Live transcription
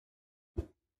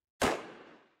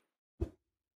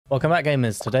Welcome back,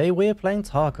 gamers. Today we're playing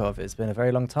Tarkov. It's been a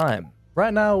very long time.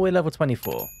 Right now we're level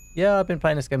 24. Yeah, I've been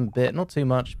playing this game a bit, not too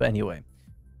much, but anyway.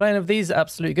 Playing with these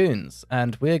absolute goons,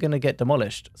 and we're going to get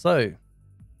demolished. So,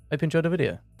 hope you enjoyed the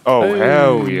video. Oh,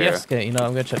 hell yeah. Yes, okay. You know,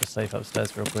 I'm going to check the safe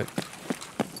upstairs real quick.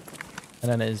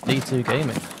 And then it is D2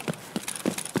 Gaming.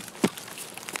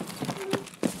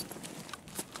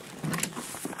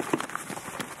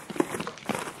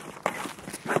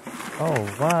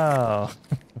 Oh, wow.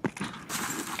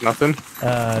 Nothing?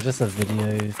 Just a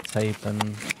video tape and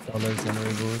dollars and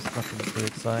rubles. Nothing too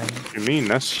exciting. What do you mean?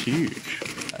 That's huge.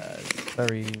 It's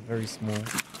very, very small.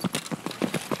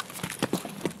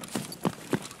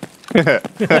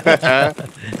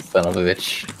 Son of a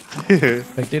bitch.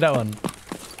 Quick, do that one.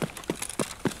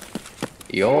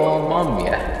 Your mom,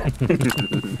 yeah.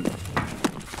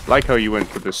 Like how you went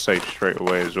for the safe straight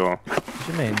away as well. What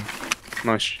do you mean?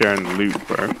 Nice sharing the loot,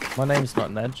 bro. My name's not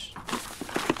Nedge.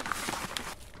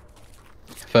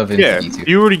 Yeah,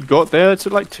 you already got there. It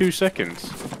took like 2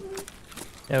 seconds.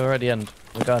 Yeah, we're at the end.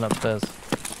 We're going upstairs.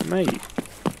 Mate.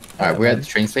 Alright, we're at the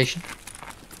train station.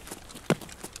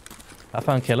 I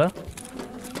found killer.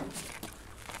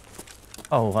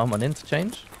 Oh, I'm on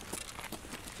interchange.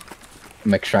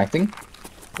 I'm extracting.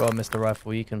 Go on, Mr.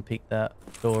 Rifle. You can peek that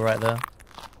door right there.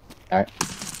 Alright.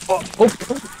 Oh, oh.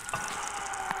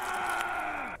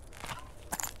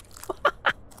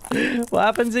 What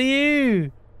happened to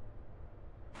you?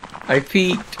 I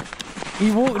peeked.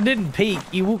 You didn't peek.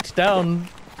 You walked down.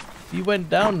 You went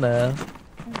down there.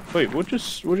 Wait, what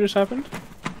just happened?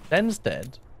 Ben's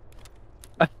dead.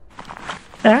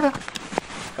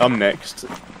 I'm next.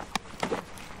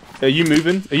 Are you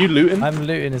moving? Are you looting? I'm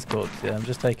looting his corpse. Yeah, I'm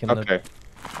just taking the. Okay.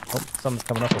 Oh, someone's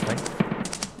coming up, I think.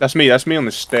 That's me. That's me on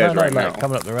the stairs right like now.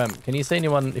 coming up the ramp. Can you see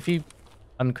anyone? If you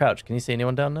uncrouch, can you see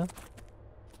anyone down there?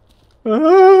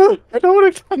 I don't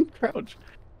want to uncrouch.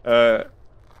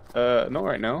 Not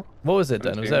right now. What was it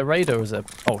then? Was it a raid or was it?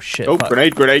 Oh shit! Oh, fuck.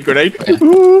 grenade! Player,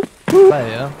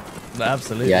 yeah.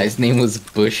 Absolutely. Yeah, his name was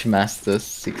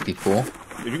Bushmaster64.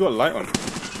 Have you got a light on?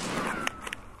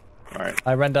 Alright.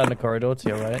 I ran down the corridor to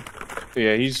your right.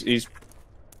 Yeah, he's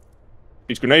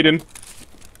grenading.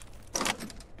 As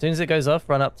soon as it goes off,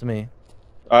 run up to me.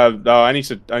 No, I need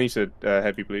to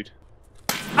heavy bleed.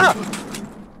 Ah!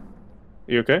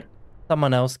 You okay?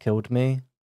 Someone else killed me.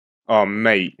 Oh,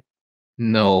 mate.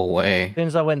 No way. As soon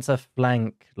as I went to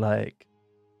flank, like,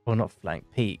 well, not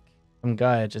flank, peek. Some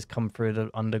guy had just come through the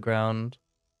underground.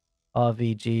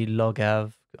 RVG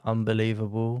Logav,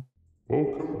 unbelievable.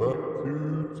 Welcome back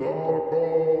to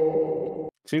Tarkov.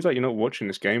 Seems like you're not watching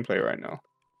this gameplay right now.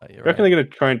 Oh, you're I reckon right. they're gonna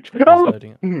try and.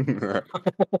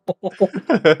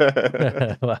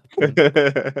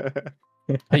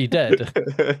 Are you dead?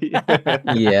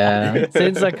 Yeah.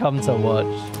 Since I come to watch.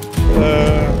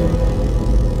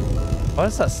 Why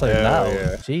is that so loud?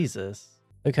 Yeah. Jesus.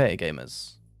 Okay,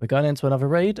 gamers. We're going into another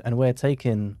raid and we're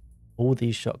taking all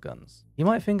these shotguns. You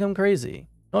might think I'm crazy.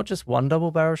 Not just one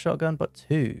double barrel shotgun, but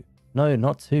two. No,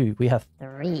 not two. We have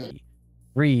three.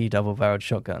 Three double barreled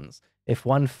shotguns. If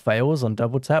one fails on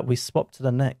double tap, we swap to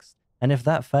the next. And if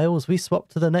that fails, we swap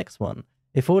to the next one.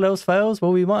 If all else fails,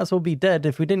 well, we might as well be dead.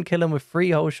 If we didn't kill them with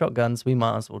 3 whole shotguns, we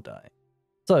might as well die.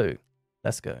 So,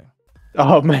 let's go.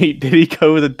 Oh, mate, did he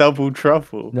go with a double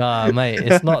trouble? Nah, mate,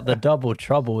 it's not the double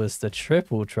trouble, it's the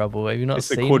triple trouble. Have you not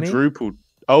seen the quadruple.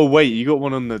 Oh, wait, you got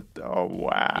one on the. Oh,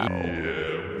 wow.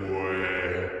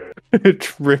 Yeah, boy.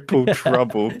 Triple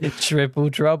trouble. Triple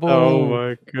trouble. Oh,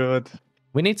 my God.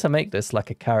 We need to make this like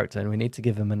a character and we need to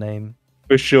give him a name.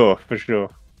 For sure, for sure.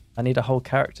 I need a whole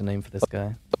character name for this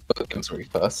guy.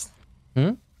 Backstory first. Hmm?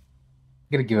 I'm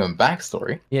gonna give him a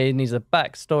backstory. Yeah, he needs a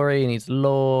backstory, he needs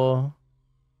lore.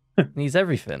 He needs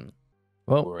everything.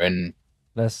 Well, We're in.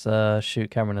 let's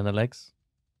shoot Cameron in the legs.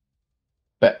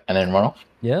 Bet and then run off.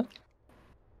 Yeah?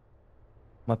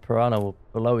 My piranha will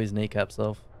blow his kneecaps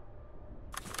off.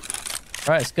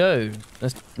 Alright, let's go.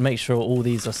 Let's make sure all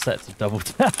these are set to double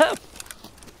tap.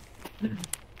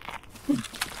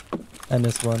 And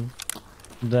this one.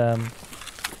 And,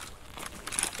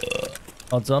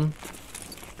 odds on.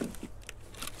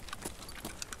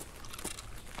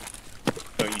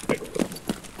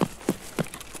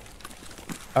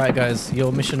 Alright guys,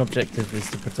 your mission objective is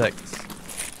to protect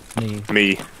me.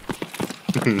 Me.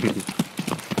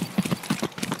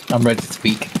 I'm ready to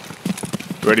speak.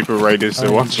 Ready for Raiders to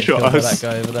one shot us. That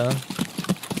guy over there.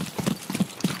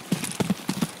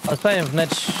 I was playing with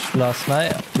Nedge last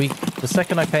night. The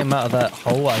second I came out of that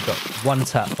hole, I got one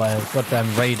tap by a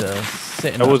goddamn raider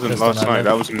sitting. That wasn't last night.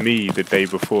 That was me the day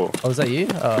before. Oh, was that you?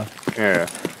 Oh, Yeah.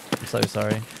 I'm so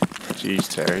sorry. Jeez,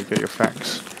 Terry, get your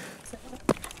facts.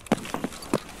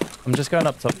 I'm just going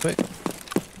up top quick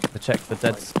to check the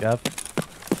dead scav.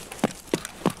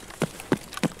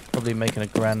 Probably making a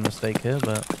grand mistake here,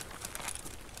 but...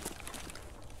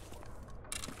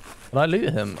 Can I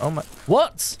loot him? Oh my...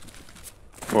 What?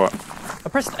 What? I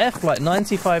pressed F like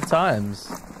 95 times.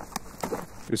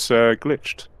 It's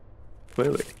glitched.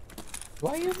 Clearly.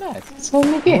 Why are you mad? It's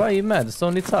only a game. Why are you mad? It's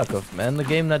only Tarkov, man. The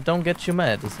game that don't get you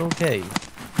mad. It's okay.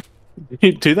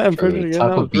 You do that impression again? That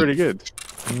was Tarkov beat. really good.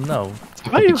 No.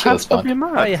 Why you have to be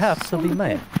mad? Why you have to be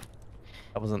mad?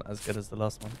 That wasn't as good as the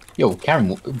last one. Yo, Karen,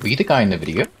 were you the guy in the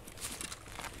video?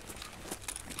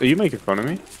 Are you making fun of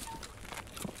me?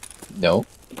 No.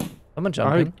 Someone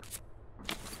jumping.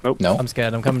 Nope. No. I'm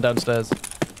scared. I'm coming downstairs.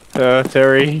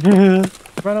 Terry.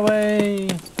 Run away.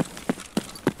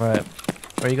 Right.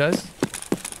 Where are you guys?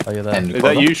 Oh, you're there. And Is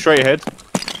that you straight ahead?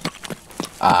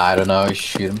 I don't know.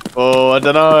 Shoot him. Oh, I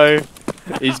don't know.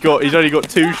 He's only got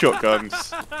 2 shotguns.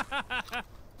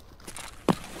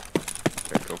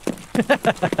 Okay, cool.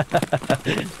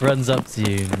 Runs up to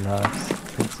you and laughs.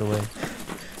 Thinks away.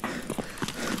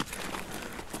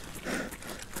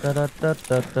 Da, da, da,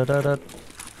 da, da, da, da.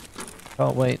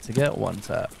 Can't wait to get one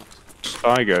tap.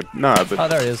 Tiger. Nah, but Oh,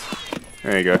 there he is.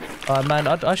 there you go. Oh, man,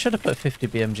 I should have put 50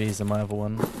 BMGs in my other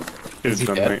one. It's he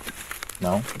done, dead? mate.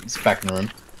 No. It's back in the room.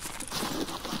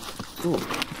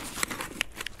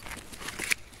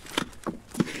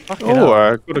 Fucking Oh, hell.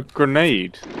 I got a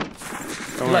grenade. You,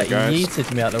 Alright, like, guys.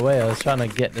 yeeted me out the way. I was trying to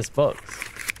get this box.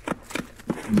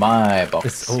 My box.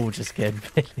 This all just getting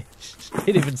finished.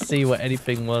 Didn't even see what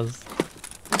anything was.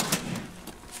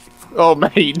 Oh,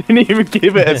 mate, didn't even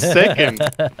give it a second.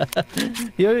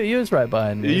 You was right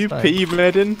behind me. Are you it's fine.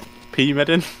 P-medding?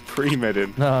 P-medding?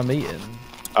 Pre-medding? No, I'm eating.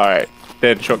 Alright,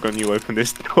 dead shotgun, you open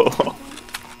this door.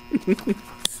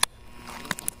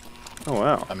 Oh,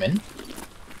 wow. I'm in.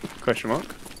 Question mark?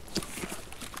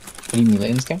 What do you mean,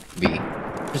 lanes game? V.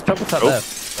 Just double tap Oh.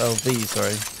 left. Oh, V,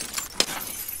 sorry.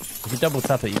 If you double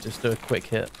tap it, you just do a quick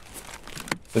hit.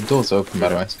 The door's open, by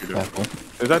the way. So Yeah. careful.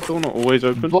 Is that door not always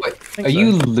open? Boy, think are so.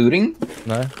 you looting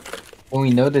No? when we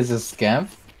know there's a scav?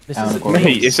 This Down is the corner.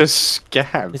 Mate, it's a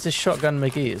scab. This is Shotgun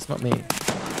McGee, it's not me.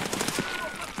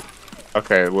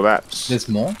 Okay, well that's... There's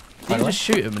more? You By the can way? just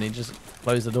shoot him and he just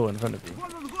close the door in front of you.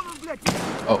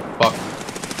 Oh,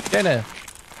 fuck. Get in there.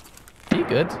 Are you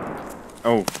good?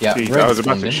 Oh, Yeah, geez, red I was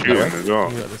about to spawned in, shoot by the him way. as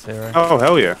well. You got this hero. Oh,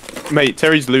 hell yeah. Mate,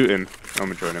 Terry's looting. I'm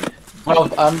gonna join him. Well,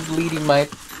 I'm bleeding my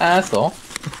ass off.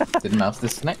 Did the mouse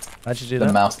disconnect? How'd you do The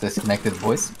that? mouse disconnected,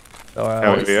 boys. Oh, I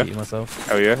Hell always yeah. see myself.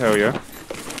 Hell yeah, hell yeah.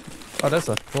 Oh, there's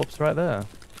a corpse right there.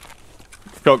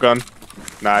 Shotgun.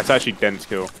 Nah, it's actually dense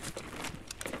kill.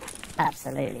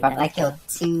 Absolutely. But I killed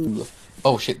 2.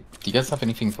 Oh shit, do you guys have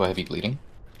anything for heavy bleeding?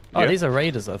 Oh, Yeah. these are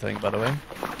raiders, I think, by the way.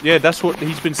 Yeah, that's what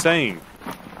he's been saying.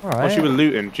 While Alright. you were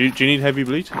looting, do you need heavy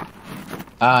bleed?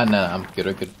 Ah, no, I'm good,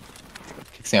 I'm good.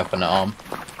 Fixing up an arm.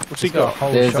 What's he He's got a got?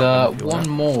 whole There's shotgun if you one want.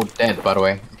 more dead, by the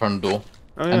way, in front of the door.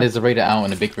 Oh, yeah. And there's a raider out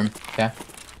in the big room. Yeah.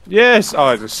 Yes! Oh,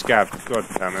 it's a scab. God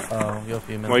damn it. Oh, you're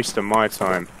fuming. Waste of my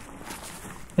time.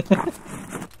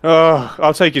 Oh,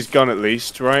 I'll take his gun at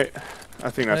least, right? I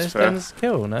think that's This fair. gun's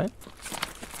kill, no?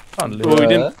 Can't loot. Oh, he What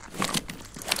didn't.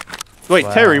 Wait,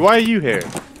 Wow. Terry, why are you here? do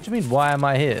you mean, why am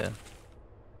I here?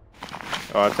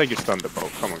 Oh, I'll take his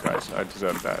thunderbolt. Come on, guys. I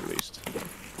deserve that at least.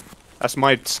 That's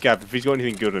my scab. If he's got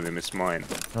anything good on him, it's mine.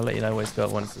 I'll let you know what he's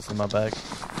got once it's in my bag.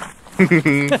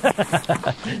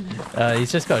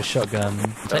 He's just got a shotgun.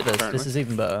 Take this. apparently. This is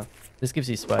even better. This gives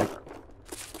you spike.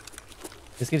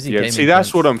 This gives you Yeah, gaming see, that's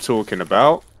points. what I'm talking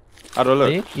about. How do I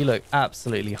look? See? You look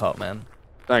absolutely hot, man.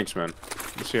 Thanks, man.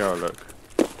 Let's see how I look.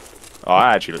 Oh,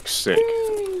 I actually look sick.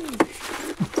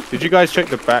 Did you guys check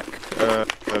the back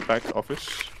office?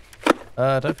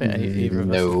 I don't think either of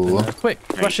us have No. been there. Quick,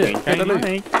 rush it. Get the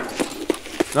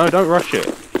loot. No, don't rush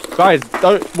it. Guys,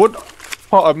 don't. What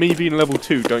part of me being level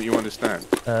 2 don't you understand?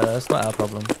 That's not our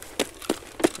problem.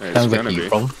 It's Sounds like gonna you be.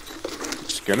 problem.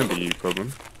 It's gonna be you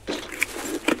problem.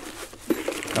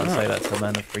 Can't say that to a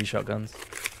man of 3 shotguns.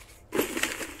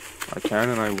 I can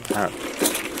and I have.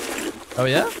 Oh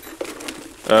yeah?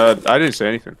 I didn't say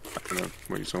anything. I don't know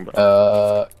what you're talking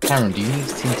about. Cameron, do you need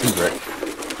TNT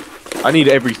brick? I need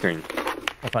everything.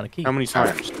 I found a key. How many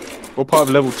times? What part of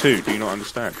level 2 do you not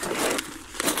understand?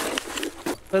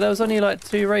 But there was only like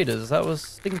 2 raiders. That was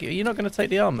stinky. You're not going to take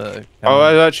the armor. Oh,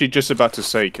 I was actually just about to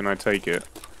say, can I take it?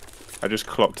 I just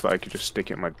clocked that I could just stick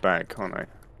it in my bag, can't I?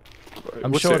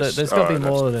 I'm What's sure this? that there's got to Oh, be that's-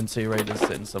 more than 2 raiders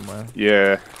sitting somewhere.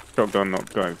 Yeah, shotgun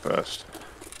not going first.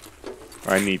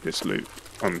 I need this loot.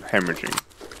 I'm hemorrhaging.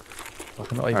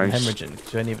 Like, I'm not even Nice. hemorrhaging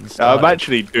because you ain't even started. I'm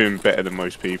actually doing better than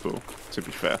most people, to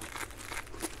be fair.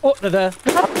 Oh, they're there.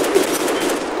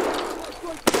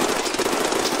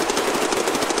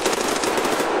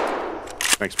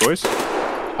 Thanks, boys.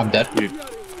 I'm dead. You...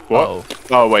 What? Oh.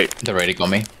 Oh, wait. They already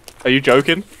got me. Are you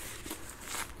joking?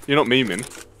 You're not memeing.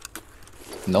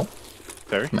 Nope.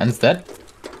 Terry? Man's dead.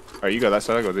 Alright, you go that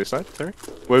side, I go this side. Terry?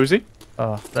 Where was he?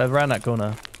 Oh, they ran that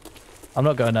corner. I'm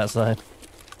not going that side.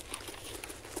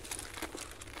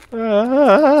 I'm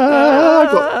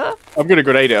gonna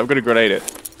grenade it. I'm gonna grenade it.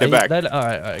 Get back.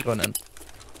 Alright, go on then.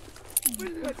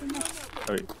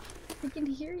 Alright. I can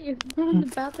hear you. I'm in the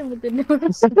bathroom with the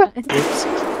noise.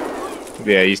 Oops.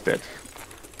 Yeah, he's dead.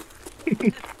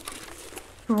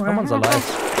 Someone's alive.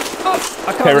 Oh,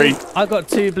 I can't Terry. believe I've got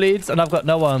 2 bleeds and I've got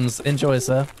no arms. Enjoy,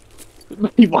 sir.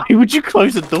 Why would you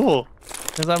close the door?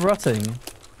 Because I'm rotting.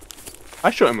 I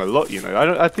shot him a lot, you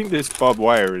know. I think this barbed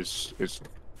wire is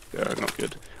not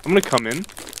good. I'm gonna come in.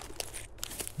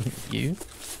 You?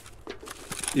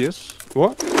 Yes.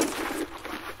 What?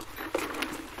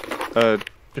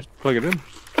 Just plug it in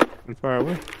and fire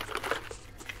away.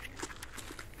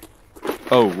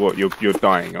 Oh, what? You're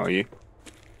dying, are you?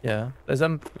 Yeah. There's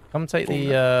come take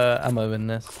the ammo in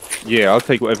this. Yeah, I'll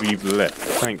take whatever you've left.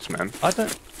 Thanks, man. I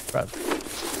don't. Brad.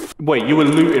 Wait, you were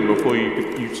looting before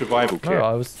you survival kit? No,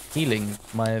 I was healing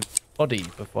my body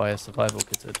before I survival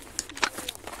kitted.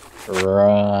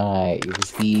 Right, he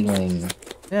was healing.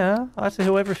 Yeah, I had to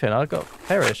heal everything. I got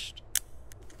perished.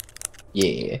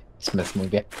 Yeah, Smith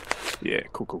movie. Yeah,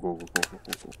 cool.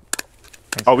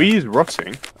 Thanks, Oh, man. he is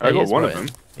rotting. I Yeah, got he's one of rotting.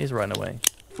 them. He's run away.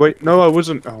 Wait, no, I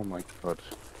wasn't. Oh my god.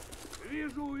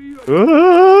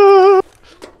 Ah!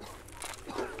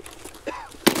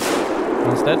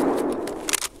 He's dead.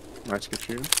 Nice, good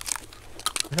shooting.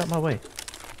 Get out my way.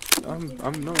 I'm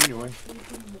not on your way.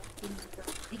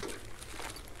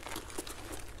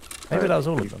 Maybe that was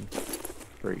all of them.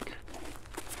 Freak.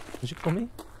 Did you call me?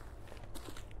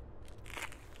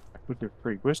 Who's the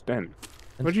freak? Where's Den? Den's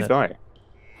Where'd you dead. die?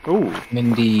 Ooh. I'm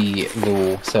in the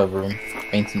little server room,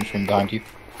 maintenance room behind you.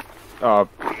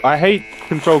 I hate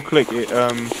control click.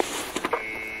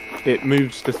 It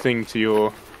moves the thing to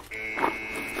your.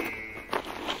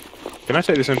 Can I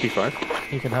take this MP5?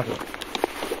 You can have it.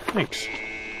 Thanks.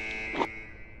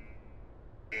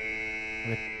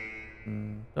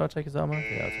 Do I take his armor?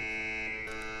 Yeah, I'll take it.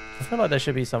 I feel like there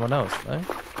should be someone else, no?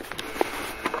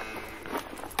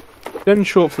 Den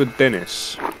short for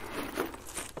Dennis.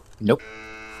 Nope.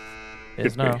 It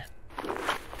is Could be. now.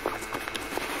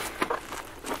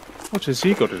 What has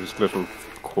he got in his little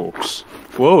corpse?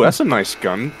 Whoa, that's a nice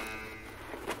gun.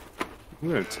 I'm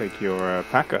gonna take your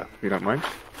packer, if you don't mind.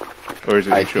 Or is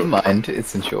it I insured? don't mind,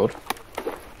 it's insured.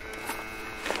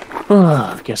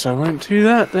 I guess I won't do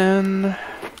that then.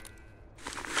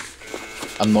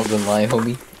 I'm not gonna lie,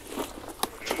 homie.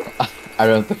 I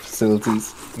don't have the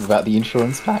facilities without the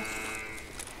insurance pack.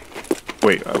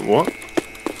 Wait, what?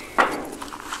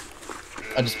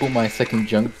 I just bought my second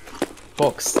junk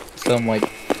box, so I'm like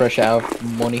fresh out of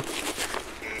money.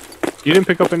 You didn't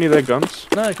pick up any of their guns?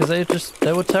 No, because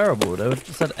they were terrible. They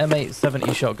just had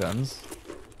M870 shotguns,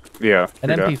 Yeah. an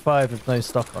true that, MP5 with no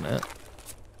stock on it.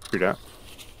 True that.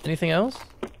 Anything else?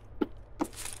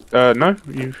 No,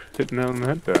 you hit the nail on the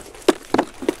head there.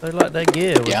 So like their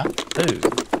gear was Yeah. two.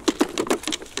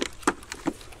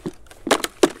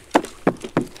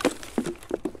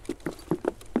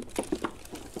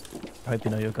 I hope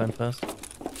you know you're going first.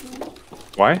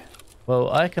 Why?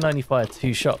 Well, I can only fire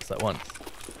 2 shots at once.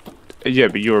 Yeah,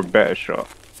 but you're a better shot.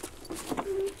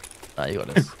 Ah, you got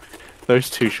this. Those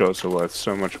 2 shots are worth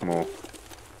so much more.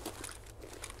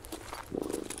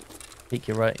 Peek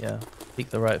your right, yeah. Peek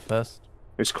the right first.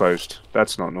 It's closed.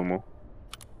 That's not normal.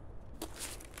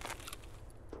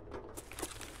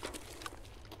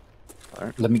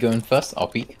 Let me go in first, I'll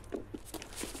peek.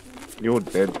 You're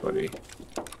dead, buddy.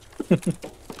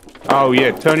 Oh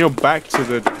yeah, turn your back to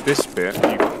this bit,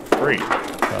 you freak.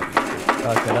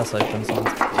 Okay, that's open.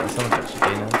 Someone's actually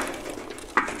been there.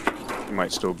 You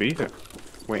might still be here.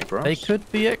 Waiting for us. They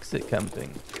could be exit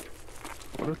camping.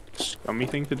 What a scummy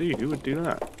thing to do. Who would do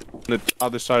that? The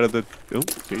other side of the... Oh,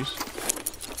 jeez.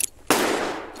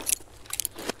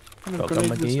 What kind of Got grenade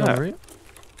gun is McGee that? on route.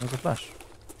 There's a flash.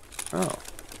 Oh.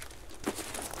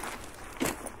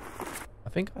 I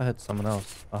think I heard someone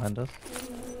else behind us.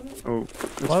 Oh.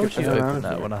 Why would you open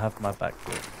that when I have my back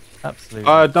to it?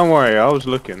 Absolutely. Don't worry, I was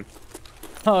looking.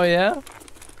 Oh yeah?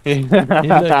 Yeah. You look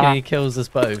and he kills us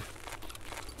both.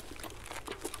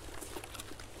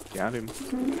 Got him.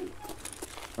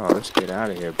 Oh, let's get out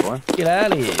of here, boy. Get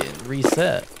out of here and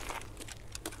reset.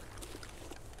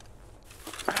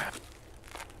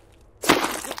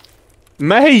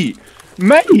 Mate!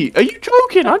 Mate! Are you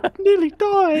joking? I nearly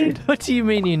died. What do you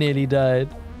mean you nearly died?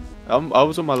 I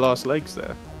was on my last legs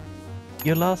there.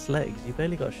 Your last legs. You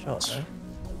barely got shot, no?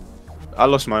 I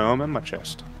lost my arm and my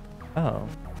chest. Oh.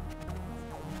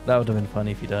 That would have been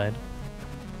funny if you died.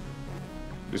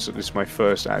 This is my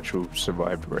first actual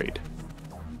survived raid.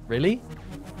 Really?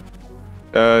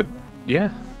 Yeah.